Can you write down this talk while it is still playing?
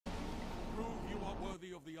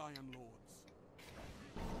way of the Iron Lords.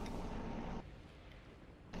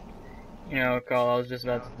 You know, Carl, I was just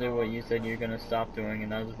about to do what you said you were gonna stop doing,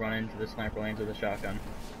 and that was run into the sniper lanes with a shotgun.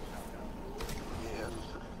 Yeah.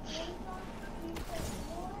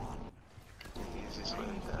 Easiest way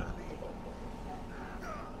down.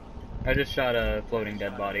 I just shot a floating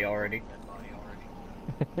dead body already.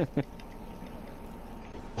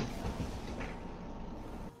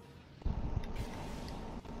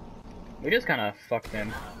 We just kinda fucked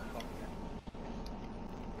him.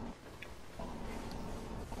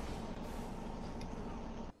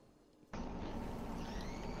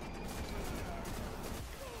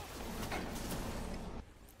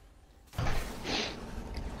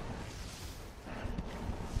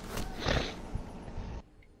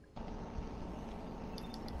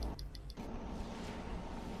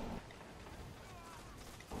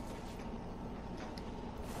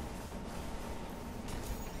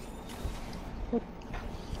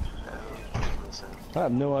 I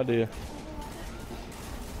have no idea.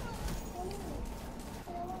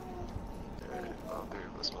 Oh, there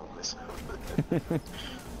was one missing.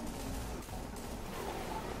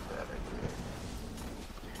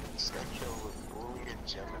 Schedule with Bully and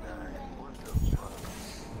Gemini. What the fuck?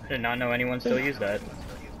 I did not know anyone still used that.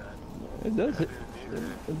 It does hit.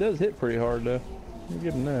 It does hit pretty hard though. You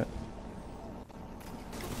give him that.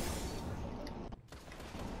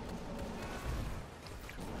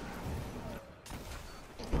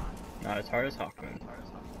 Not as hard as Hawkman.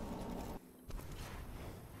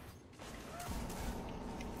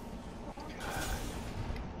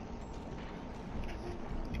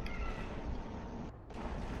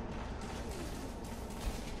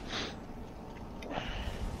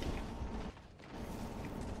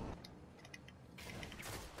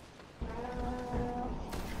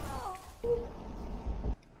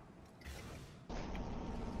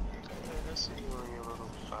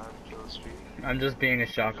 I'm just being a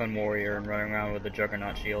shotgun warrior and running around with a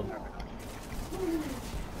juggernaut shield.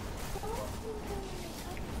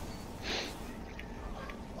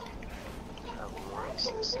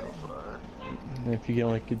 If you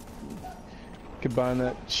only could combine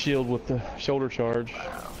that shield with the shoulder charge.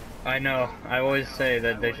 I know. I always say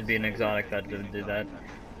that there should be an exotic that would do that.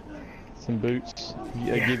 Some boots.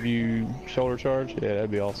 Yeah. Give you shoulder charge. Yeah,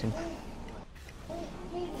 that'd be awesome.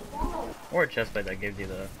 Or a chestplate that gives you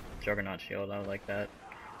the juggernaut shield. I would like that.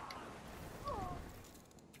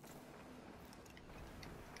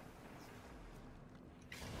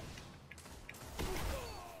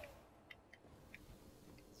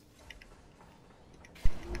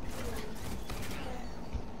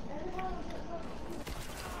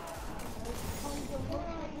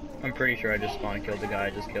 I'm pretty sure I just spawn and killed the guy I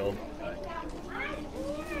just killed.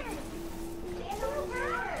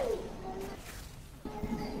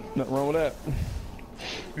 Nothing wrong with that.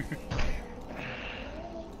 I'm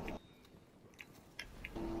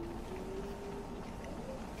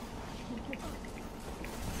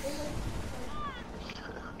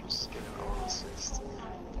just getting all assists.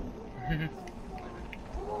 They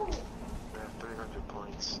have 300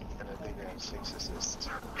 points, and I think they have 6 assists.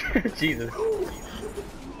 Jesus.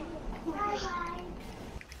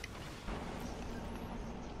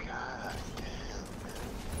 God damn, man.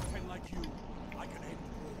 Men like you, I can aim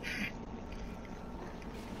the ball.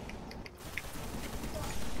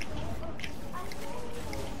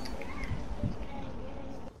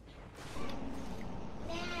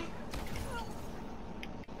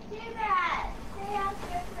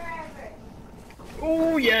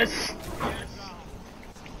 Oh yes!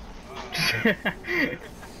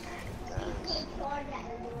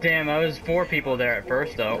 Damn, I was 4 people there at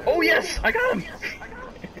first though. Oh yes! I got him!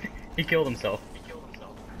 He killed himself.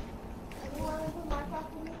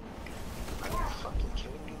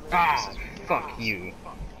 Ah, fuck you.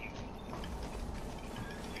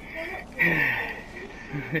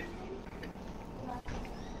 I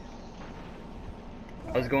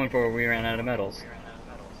was going for where we ran out of medals.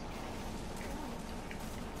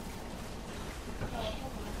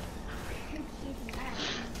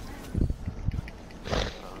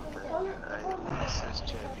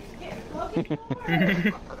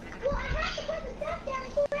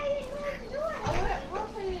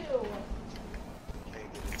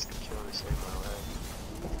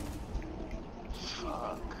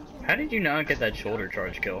 How did you not get that shoulder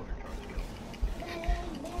charge kill?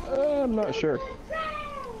 I'm not sure.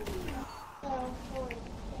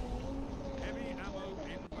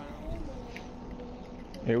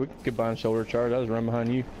 Here, we could combine shoulder charge. I was running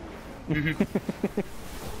behind you.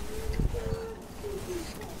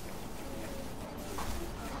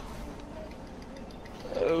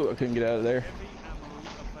 Oh, I couldn't get out of there.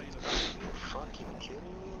 Fucking kidding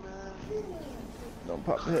Don't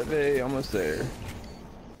pop the heavy. Almost there.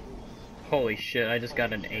 Holy shit, I just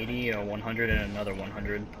got an 80, a 100, and another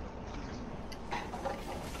 100.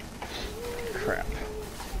 Crap.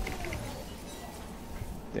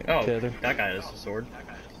 Damn, Oh, tether. that guy has a sword.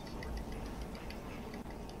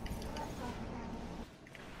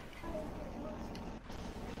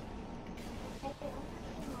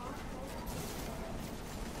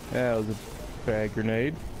 That was a bad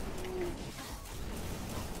grenade.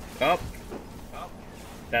 Oh!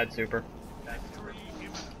 Bad super.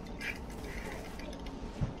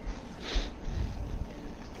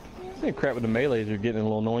 That crap with the melees are getting a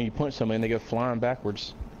little annoying. You punch somebody and they go flying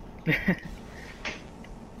backwards.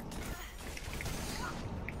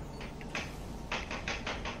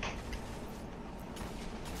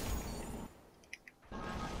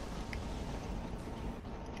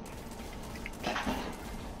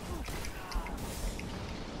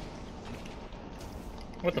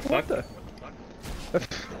 What the fuck? What the? I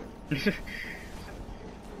think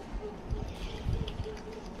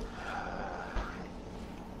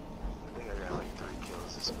I got like 3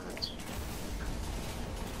 kills this match.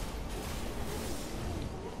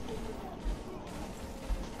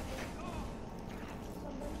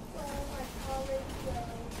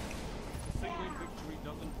 Single victory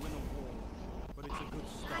doesn't win a war, but it's a good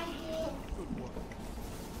start. Good work.